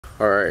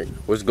Alright,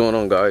 what's going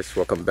on, guys?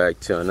 Welcome back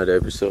to another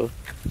episode.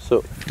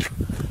 So,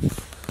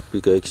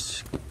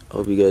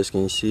 hope you guys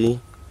can see,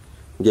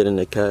 I'm getting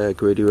the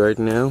kayak ready right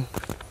now.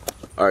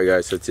 Alright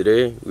guys, so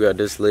today we got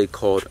this lake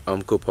called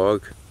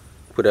Park.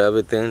 Put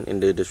everything in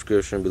the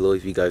description below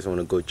if you guys want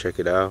to go check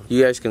it out.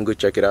 You guys can go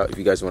check it out if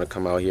you guys want to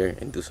come out here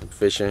and do some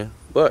fishing.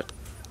 But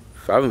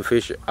I haven't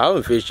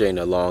fished in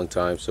a long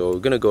time, so we're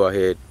gonna go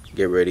ahead,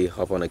 get ready,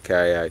 hop on a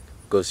kayak,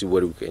 go see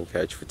what we can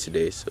catch for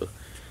today. So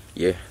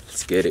yeah,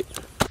 let's get it.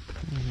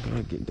 I'm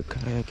gonna get the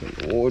kayak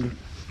in order.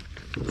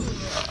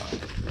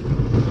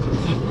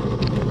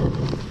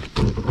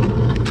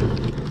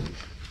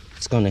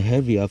 It's kind of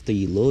heavy after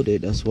you load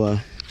it, that's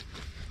why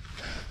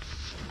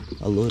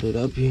I loaded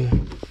up here.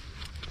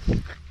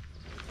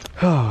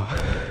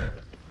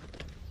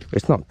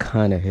 It's not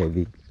kind of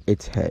heavy,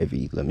 it's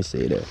heavy, let me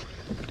say that.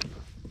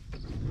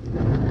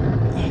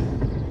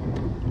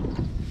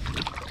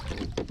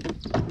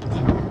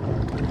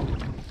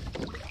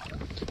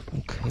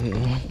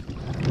 Okay.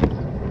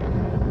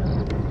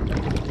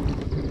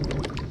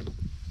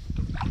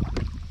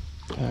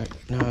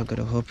 Alright, now I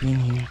gotta hop in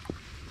here.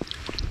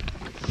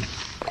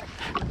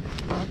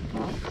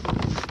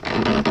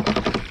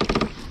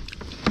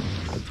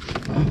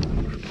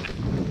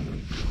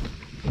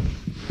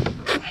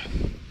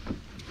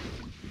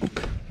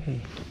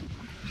 Okay.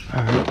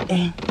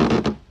 Alright.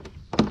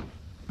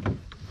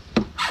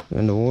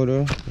 In the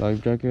water,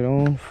 life jacket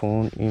on,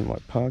 phone in my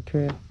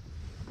pocket.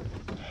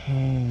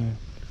 And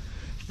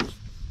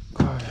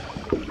God.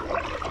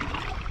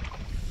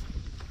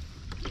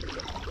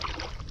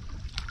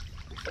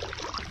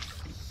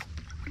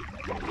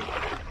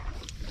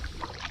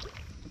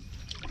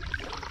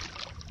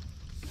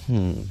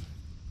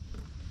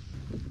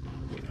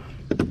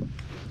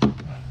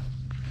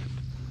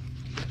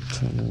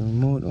 Turn the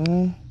remote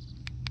on.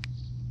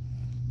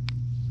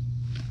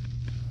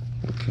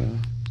 Okay.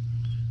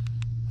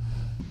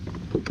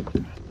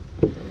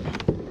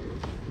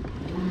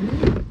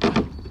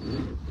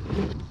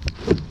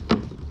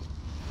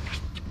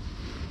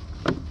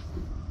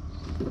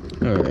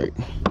 Alright.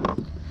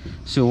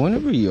 So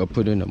whenever you're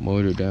putting the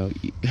motor down,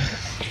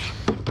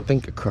 I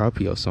think a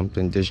crappie or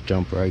something just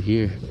jump right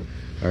here.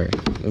 Alright,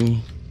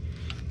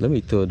 let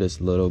me throw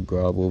this little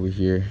grub over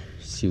here,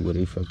 see what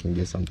if I can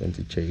get something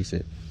to chase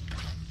it.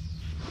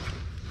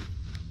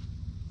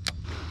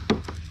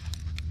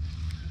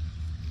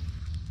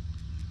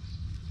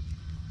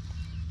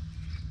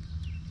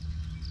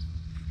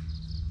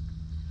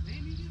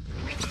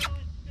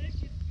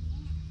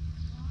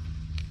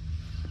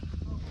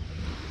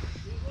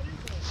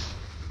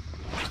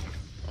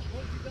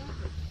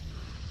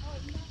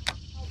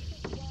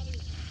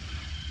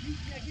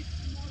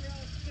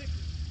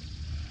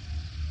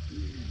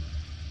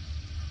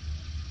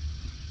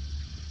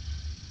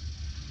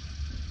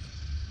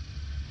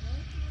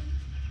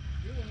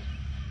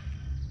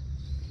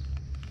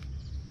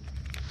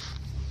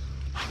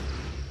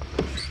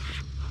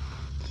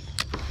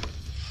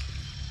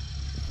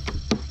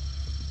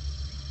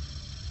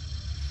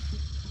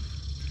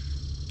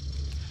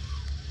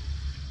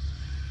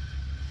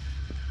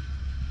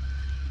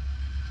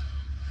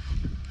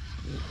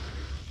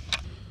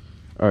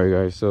 Alright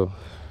guys, so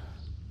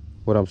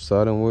what I'm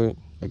starting with,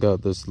 I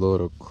got this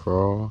little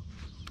crawl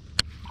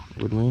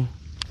with me.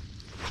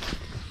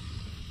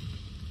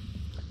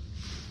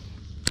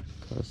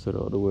 Cast it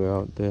all the way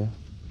out there.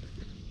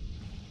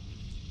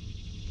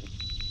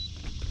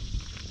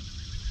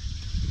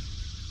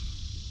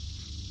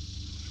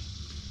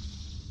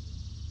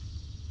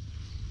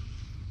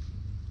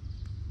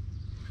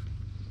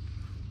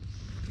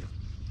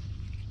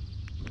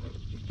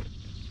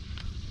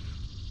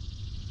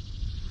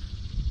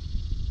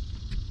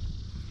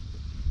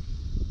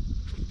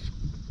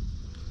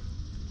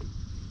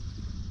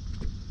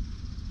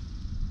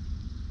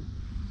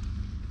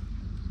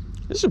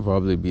 This should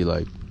probably be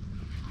like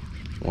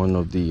one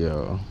of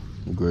the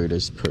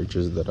greatest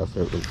purchases that I've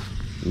ever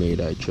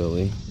made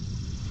actually.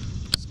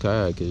 This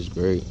kayak is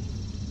great.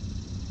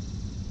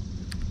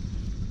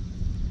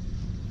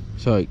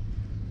 So like,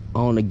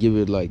 I want to give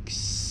it like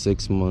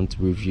 6 month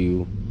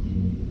review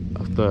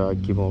after I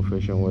keep on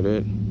fishing with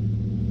it,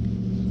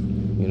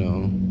 you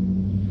know.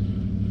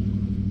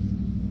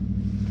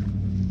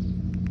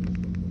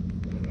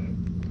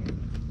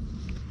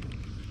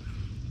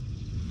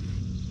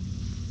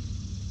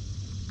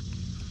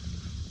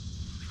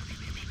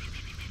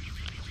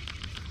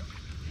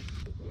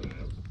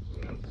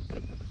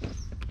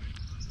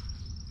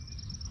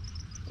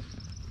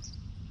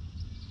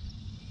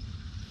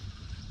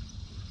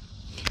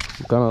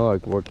 Kind of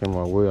like working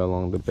my way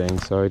along the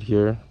bank side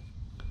here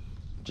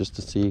just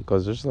to see,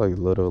 because there's like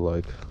little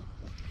like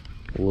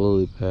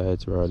lily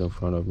pads right in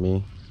front of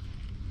me,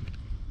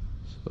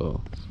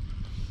 so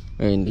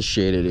and the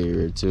shaded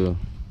area too.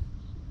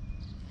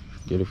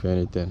 Get if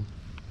anything,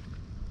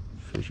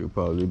 fish will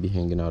probably be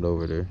hanging out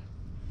over there.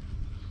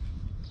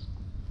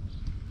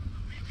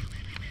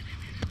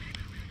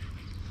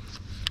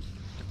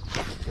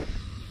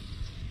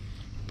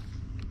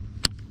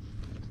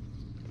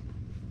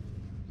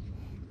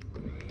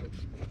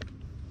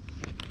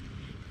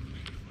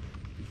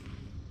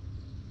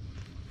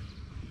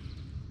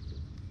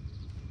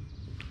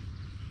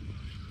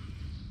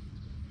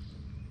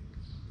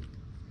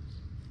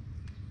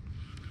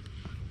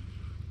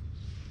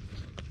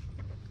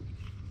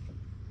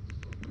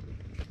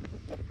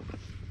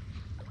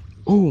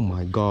 Oh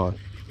my god.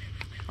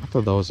 I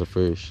thought that was a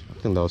fish. I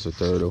think that was a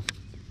turtle.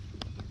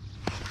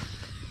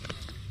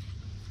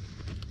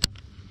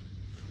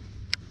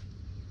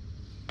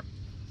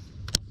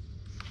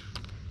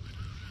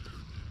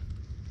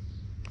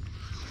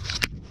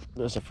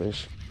 There's a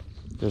fish.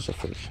 There's a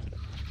fish.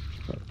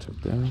 I'll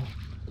take that.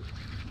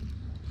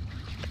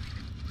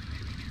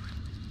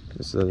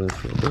 This doesn't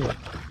feel good.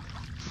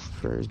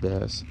 First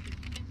bass.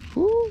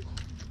 Woo!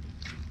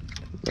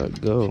 Let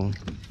go.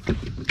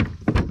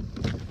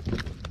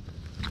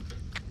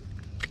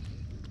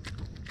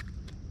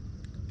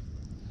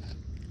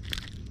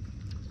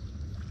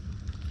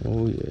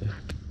 Oh yeah.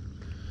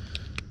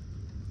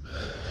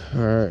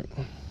 All right.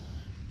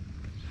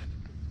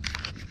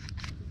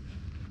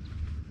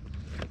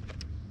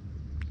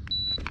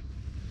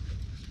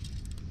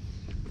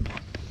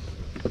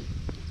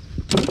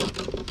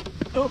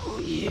 Oh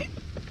yeah.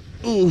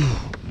 Ooh.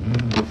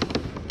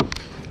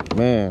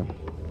 Man.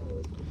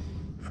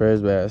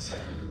 First bass.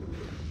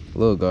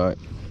 Little guy.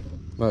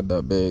 Not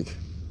that big.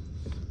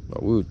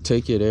 But we would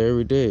take it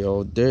every day,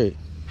 all day.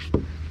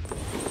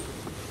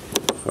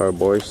 Alright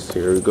boys,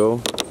 here we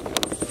go.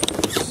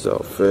 So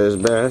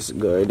first bass.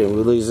 Go ahead and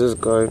release this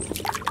guy.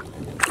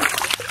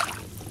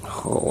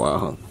 Oh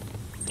wow.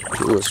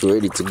 He was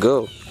ready to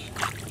go.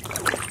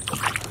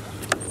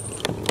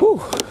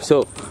 Whew.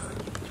 So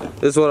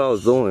this is what I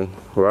was doing.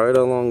 Right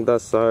along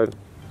that side.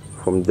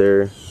 From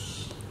there.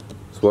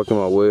 Just working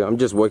my way. I'm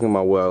just working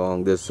my way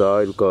along this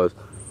side because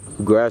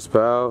grass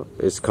pile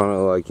is kind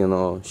of like, you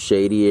know,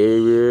 shady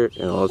area,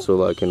 and also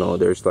like, you know,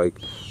 there's like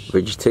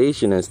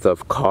vegetation and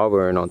stuff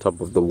covering on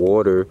top of the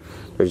water.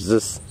 There's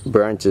just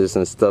branches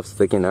and stuff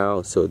sticking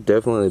out, so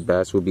definitely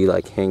bass will be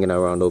like hanging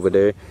around over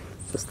there.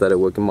 So I started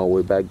working my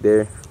way back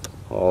there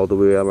all the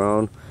way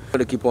around. I'm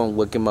gonna keep on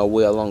working my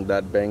way along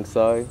that bank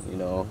side, you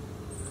know,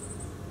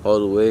 all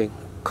the way,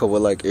 cover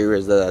like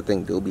areas that I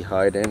think they'll be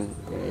hiding,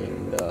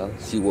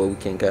 and see what we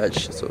can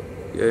catch. So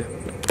yeah.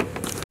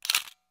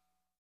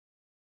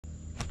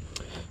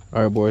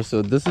 Alright boys,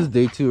 so this is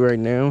day 2 right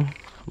now.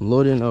 I'm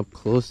loading up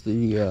close to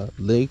the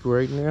lake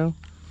right now.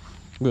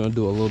 I'm gonna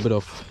do a little bit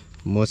of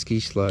musky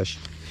slash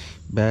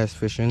bass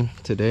fishing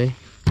today.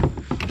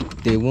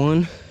 Day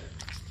 1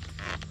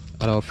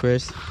 at our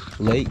first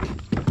lake.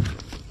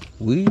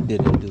 We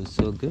didn't do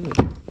so good.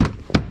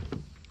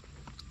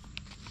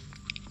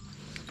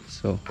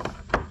 So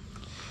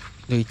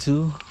day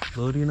 2,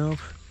 loading up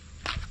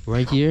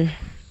right here.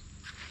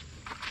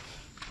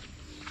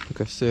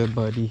 Like I said,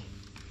 by the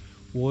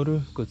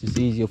water, because it's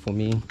easier for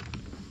me.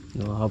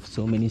 You know, I have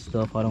so many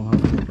stuff, I don't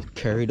have to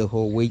carry the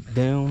whole weight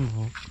down,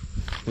 or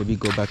maybe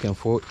go back and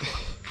forth.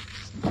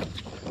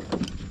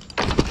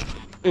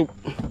 Ooh.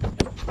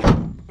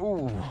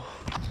 Ooh.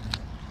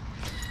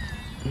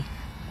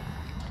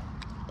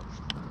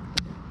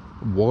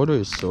 Water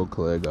is so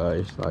clear,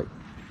 guys, like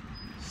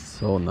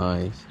so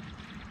nice.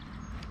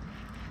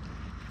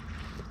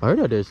 I heard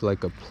that there's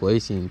like a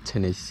place in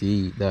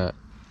Tennessee that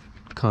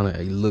kind of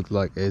look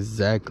like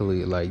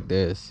exactly like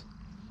this,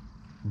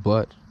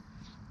 but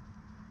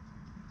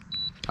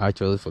I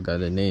actually forgot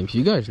the name. If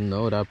you guys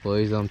know that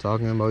place I'm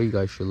talking about, you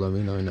guys should let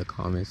me know in the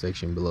comment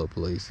section below,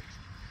 please.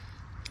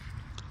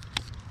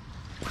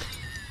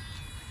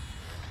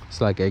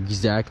 It's like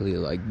exactly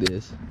like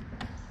this,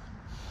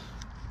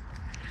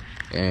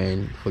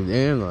 and for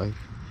them, like,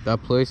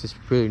 that place is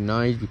pretty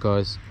nice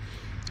because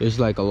there's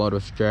like a lot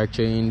of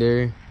structure in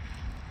there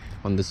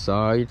on the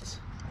sides.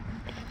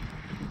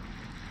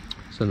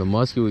 So the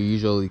musky will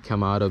usually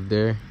come out of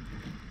there.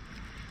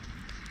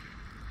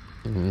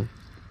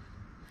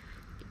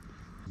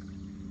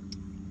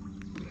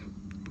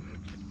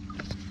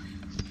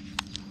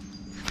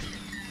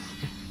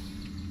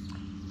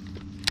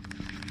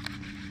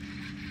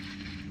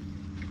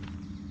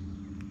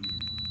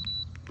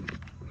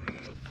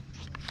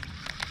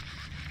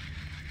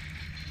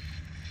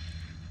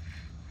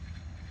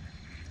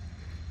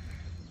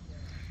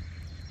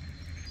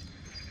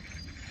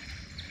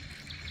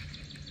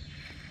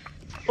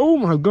 Oh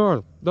my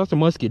god, that's a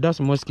musky, that's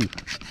a musky.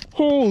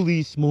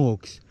 Holy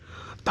smokes,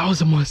 that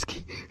was a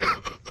musky.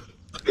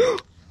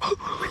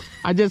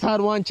 I just had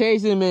one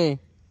chasing me.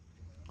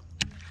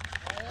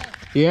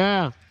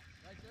 Yeah. Right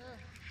there?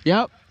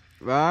 Yep,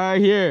 right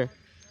here.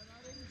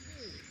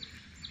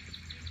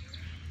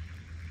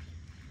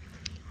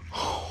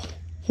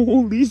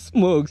 Holy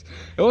smokes,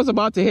 it was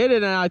about to hit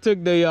it and I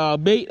took the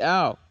bait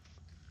out.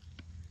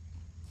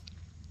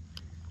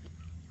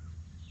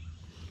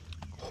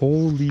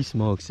 Holy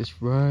smokes,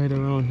 it's right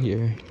around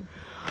here.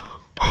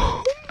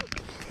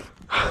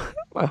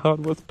 My heart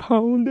was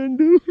pounding,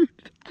 dude.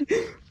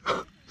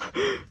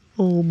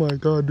 Oh my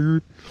god,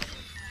 dude.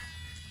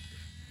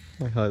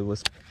 My heart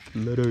was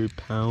literally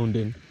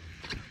pounding.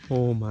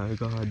 Oh my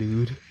god,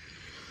 dude.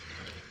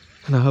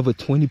 And I have a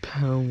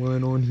 20-pound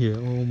one on here.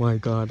 Oh my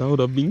god, that would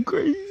have been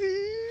crazy.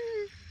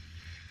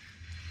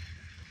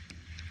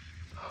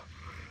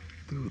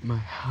 Dude, my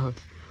heart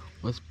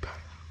was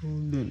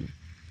pounding.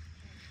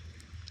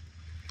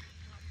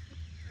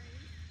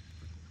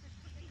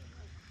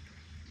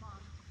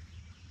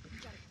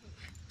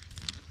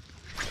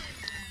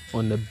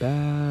 on the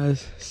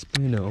bass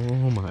spinner.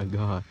 Oh my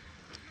god.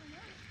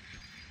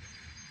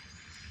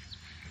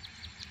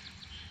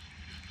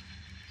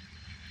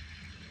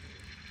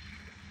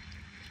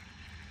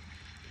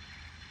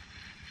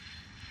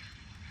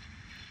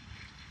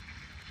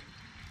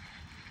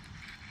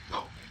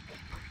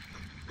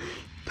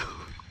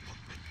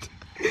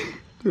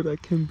 Dude, I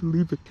can't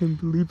believe it, can't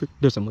believe it.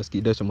 There's a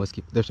musky, there's a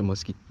musky, there's a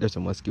musky, there's a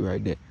musky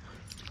right there.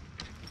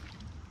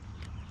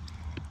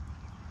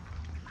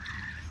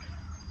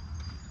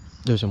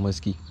 There's a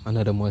musky,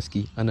 another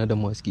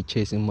musky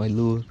chasing my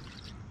lure.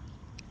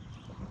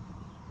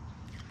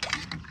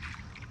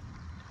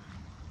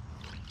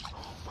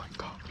 Oh my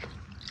god.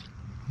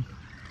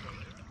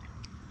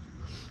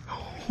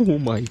 Oh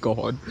my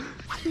god.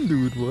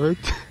 Dude, what?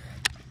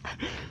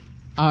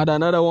 I had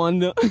another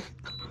one.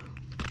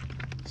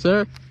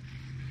 Sir?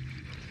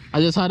 I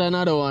just had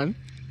another one.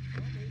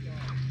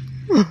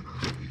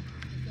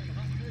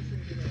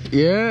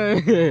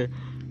 Yeah.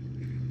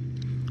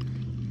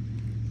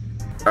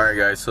 Alright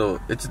guys,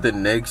 so it's the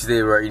next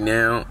day right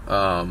now.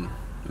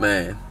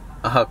 Man,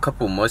 I had a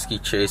couple musky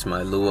chase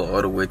my lure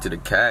all the way to the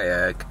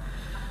kayak.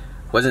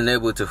 Wasn't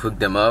able to hook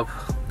them up,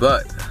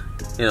 but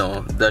you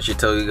know, that should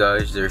tell you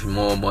guys there's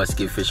more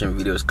musky fishing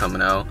videos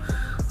coming out.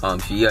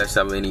 If you guys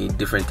have any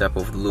different type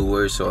of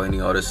lures or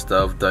any other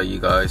stuff that you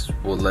guys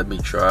will let me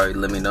try,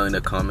 let me know in the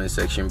comment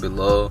section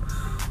below,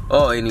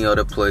 or any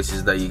other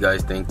places that you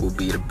guys think will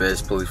be the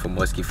best place for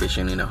musky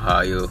fishing in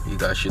Ohio. You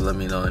guys should let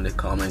me know in the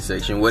comment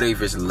section, whether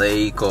if it's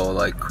lake or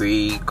like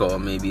creek or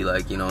maybe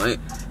like, you know,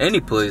 any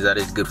place that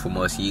is good for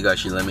musky. You guys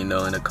should let me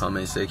know in the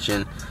comment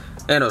section.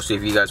 And also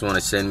if you guys want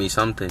to send me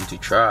something to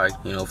try,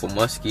 you know, for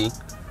musky,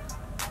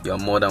 you're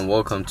more than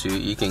welcome to.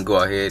 You can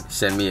go ahead,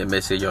 send me a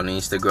message on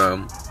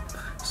Instagram.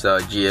 So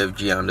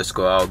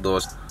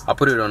GFG_outdoors. I'll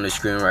put it on the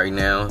screen right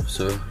now,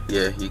 so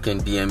yeah, you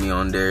can DM me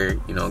on there,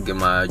 you know, get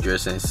my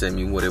address and send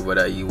me whatever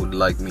that you would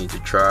like me to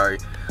try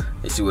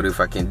and see what if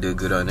I can do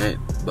good on it.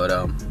 But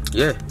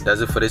yeah,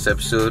 that's it for this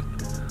episode.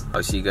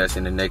 I'll see you guys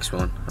in the next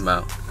one. I'm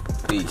out.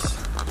 Peace.